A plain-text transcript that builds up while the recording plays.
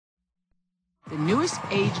The newest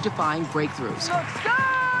age-defying breakthroughs. Looks good!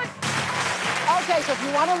 Okay, so if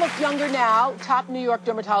you want to look younger now, top New York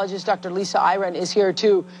dermatologist Dr. Lisa Airan is here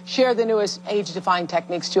to share the newest age-defying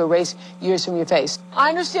techniques to erase years from your face. I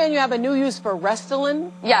understand you have a new use for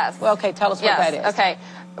Restylane? Yes. Well, okay, tell us what that is. Okay.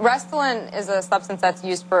 Restylane is a substance that's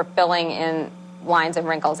used for filling in lines and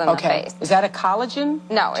wrinkles in the face. Is that a collagen?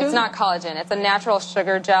 No, it's not collagen. It's a natural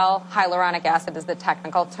sugar gel. Hyaluronic acid is the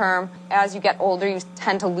technical term. As you get older, you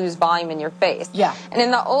tend to lose volume in your face. Yeah. And in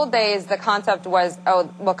the old days, the concept was, oh,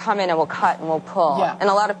 we'll come in and we'll cut and we'll pull. Yeah. And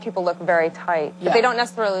a lot of people look very tight. But they don't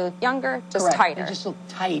necessarily look younger, just tighter. They just look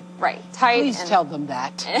tight. Right. Tight. Please tell them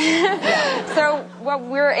that. So what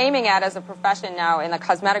we're aiming at as a profession now in the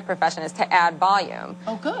cosmetic profession is to add volume.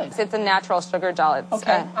 Oh, good. It's a natural sugar gel. It's,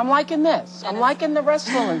 I'm liking this. I'm liking the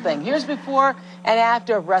Restylane thing. Here's before and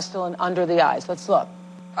after of Restylane under the eyes. Let's look.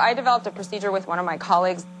 I developed a procedure with one of my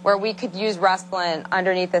colleagues where we could use Restylane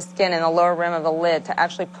underneath the skin in the lower rim of the lid to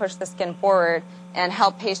actually push the skin forward and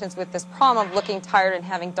help patients with this problem of looking tired and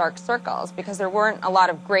having dark circles, because there weren't a lot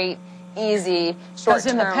of great, easy, short-term... Because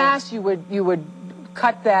in the past you would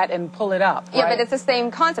cut that and pull it up, Yeah, right? but it's the same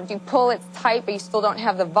concept. You pull, it's tight, but you still don't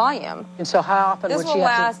have the volume. And so how often would she have to... This will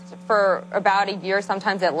last for about a year.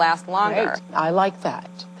 Sometimes it lasts longer. Great. I like that.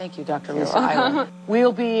 Thank you, Dr. Lisa Airan.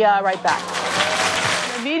 We'll be right back.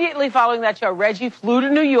 Immediately following that show, Reggie flew to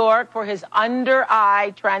New York for his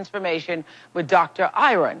under-eye transformation with Dr.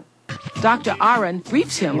 Airan. Dr. Airan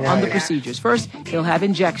briefs him on the procedures. First, he'll have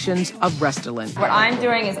injections of Restylane. What I'm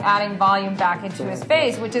doing is adding volume back into his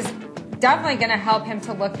face, which is definitely going to help him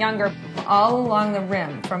to look younger. All along the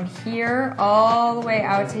rim, from here all the way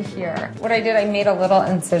out to here. What I did, I made a little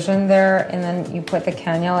incision there, and then you put the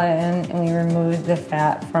cannula in, and we removed the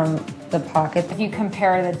fat from the pocket. If you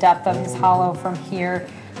compare the depth of his hollow from here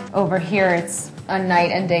over here, it's a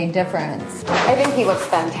night and day difference. I think he looks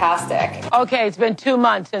fantastic. Okay, it's been 2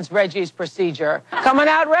 months since Reggie's procedure. Coming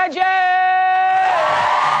out, Reggie!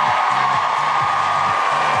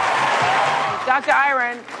 Dr.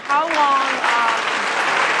 Airan, how long...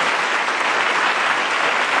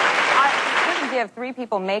 You have 3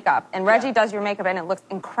 people makeup, and Reggie does your makeup, and it looks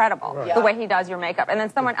incredible the way he does your makeup. And then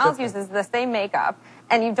someone else uses the same makeup,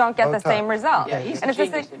 and you don't get the same result. Yeah, he's and a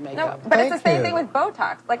genius in makeup. No, but it's the same thing with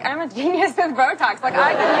Botox. Like, I'm a genius with Botox. Like,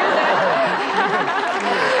 I can use it.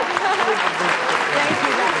 Thank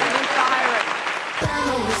you, Dr.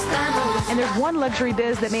 And there's one luxury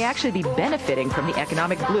biz that may actually be benefiting from the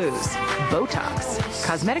economic blues: Botox.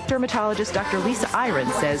 Cosmetic dermatologist Dr. Lisa Airan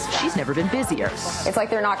says she's never been busier. It's like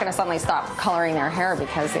they're not going to suddenly stop coloring their hair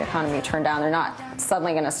because the economy turned down. They're not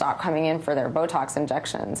suddenly going to stop coming in for their Botox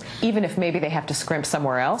injections. Even if maybe they have to scrimp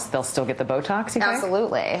somewhere else, they'll still get the Botox, you think?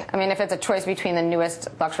 Absolutely. I mean, if it's a choice between the newest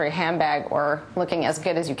luxury handbag or looking as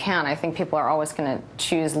good as you can, I think people are always going to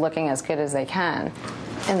choose looking as good as they can.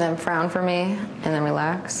 And then frown for me, and then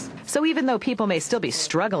relax. So even though people may still be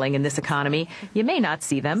struggling in this economy, you may not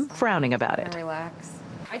see them frowning about it. And relax.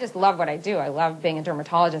 I just love what I do. I love being a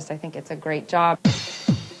dermatologist. I think it's a great job.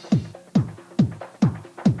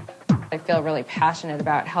 I feel really passionate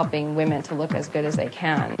about helping women to look as good as they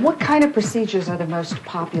can. What kind of procedures are the most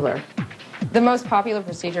popular? The most popular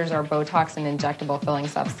procedures are Botox and injectable filling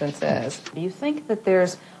substances. Do you think that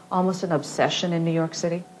there's almost an obsession in New York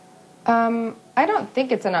City? I don't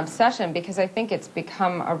think it's an obsession, because I think it's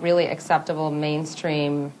become a really acceptable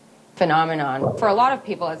mainstream phenomenon. For a lot of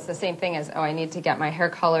people, it's the same thing as, oh, I need to get my hair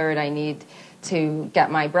colored, I need to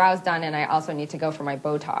get my brows done, and I also need to go for my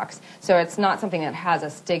Botox. So it's not something that has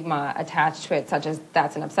a stigma attached to it, such as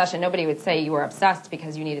that's an obsession. Nobody would say you were obsessed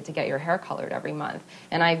because you needed to get your hair colored every month.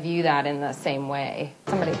 And I view that in the same way.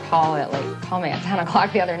 Somebody called me at 10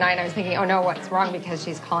 o'clock the other night, and I was thinking, oh no, what's wrong, because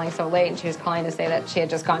she's calling so late, and she was calling to say that she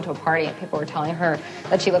had just gone to a party, and people were telling her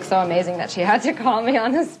that she looked so amazing that she had to call me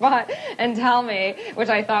on the spot and tell me, which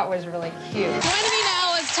I thought was really cute. Joining me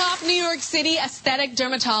now is top New York City aesthetic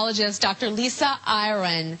dermatologist, Dr. Lisa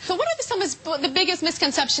Airan. So what are some of the biggest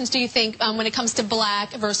misconceptions, do you think, when it comes to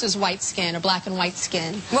black versus white skin, or black and white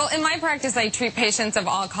skin? Well, in my practice, I treat patients of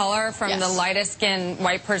all color, from the lightest skin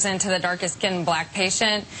white person to the darkest skin black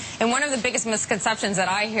patient. And one of the biggest misconceptions that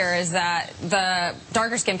I hear is that the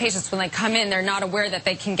darker skin patients, when they come in, they're not aware that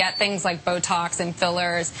they can get things like Botox and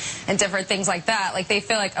fillers and different things like that. Like, they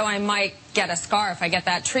feel like, oh, I might get a scar if I get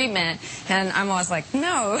that treatment. And I'm always like,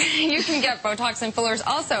 no, you can get Botox and fillers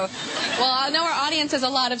also. Well, I know our audience has a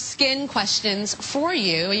lot of skin questions for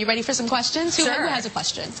you. Are you ready for some questions? Sure. Who has a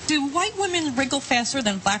question? Do white women wrinkle faster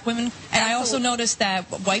than black women? And I also noticed that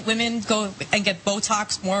white women go and get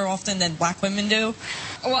Botox more often than black women do.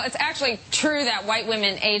 Well, it's actually true that white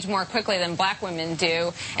women age more quickly than black women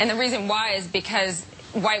do. And the reason why is because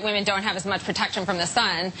white women don't have as much protection from the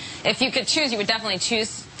sun. If you could choose, you would definitely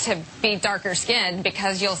choose to be darker skinned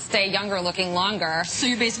because you'll stay younger looking longer. So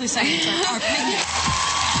you're basically saying it's our pigment.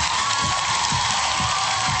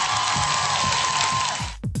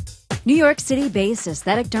 New York City-based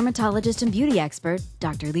aesthetic dermatologist and beauty expert,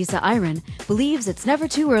 Dr. Lisa Airan, believes it's never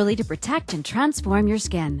too early to protect and transform your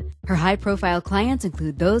skin. Her high-profile clients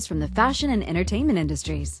include those from the fashion and entertainment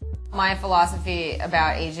industries. My philosophy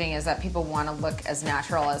about aging is that people want to look as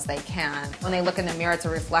natural as they can. When they look in the mirror, it's a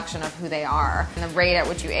reflection of who they are. And the rate at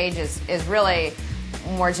which you age is really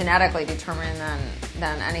more genetically determined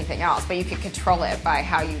than anything else, but you can control it by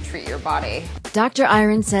how you treat your body. Dr.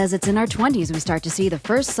 Airan says it's in our 20s we start to see the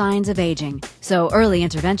first signs of aging, so early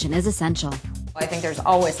intervention is essential. I think there's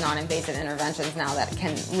always non-invasive interventions now that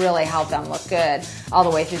can really help them look good, all the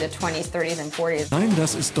way through the 20s, 30s and 40s. Nein,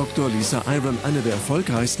 das ist Dr. Lisa Airan, eine der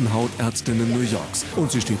erfolgreichsten Hautärztinnen New Yorks.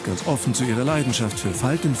 Und sie steht ganz offen zu ihrer Leidenschaft für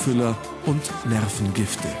Faltenfüller und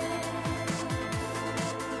Nervengifte.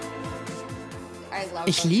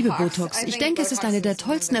 Ich liebe Botox. Ich denke, es ist eine der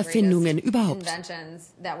tollsten Erfindungen überhaupt.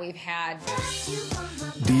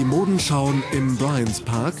 Die Modenschauen im Bryant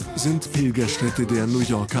Park sind Pilgerstätte der New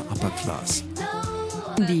Yorker Upper Class.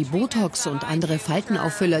 Die Botox und andere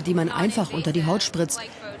Faltenauffüller, die man einfach unter die Haut spritzt,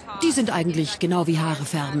 die sind eigentlich genau wie Haare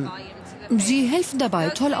färben. Sie helfen dabei,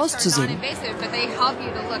 toll auszusehen.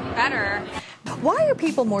 Why are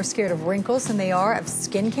people more scared of wrinkles than they are of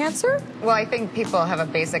skin cancer? Well, I think people have a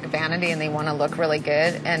basic vanity and they want to look really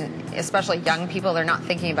good. And especially young people, they're not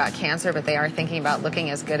thinking about cancer, but they are thinking about looking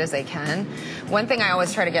as good as they can. One thing I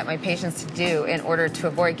always try to get my patients to do in order to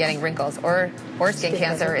avoid getting wrinkles or skin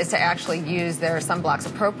cancer is to actually use their sunblocks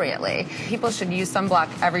appropriately. People should use sunblock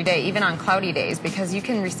every day, even on cloudy days, because you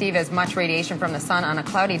can receive as much radiation from the sun on a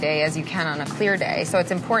cloudy day as you can on a clear day. So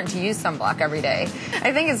it's important to use sunblock every day.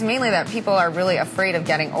 I think it's mainly that people are really afraid of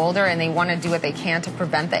getting older and they want to do what they can to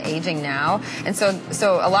prevent the aging now. And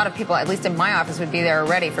so a lot of people, at least in my office, would be there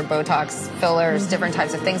already for Botox, fillers, different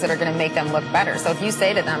types of things that are going to make them look better. So if you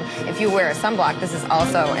say to them, if you wear a sunblock, this is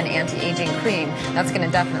also an anti-aging cream, that's going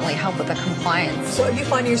to definitely help with the compliance. So are you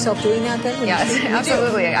finding yourself doing that then? Yes,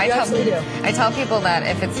 absolutely. I tell people that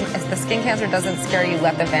if the skin cancer doesn't scare you,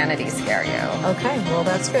 let the vanity scare you. Okay, well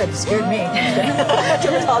that's good. It scared me.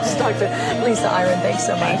 Dermatologist Dr. Lisa Airan, thanks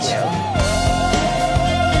so much. Thank you.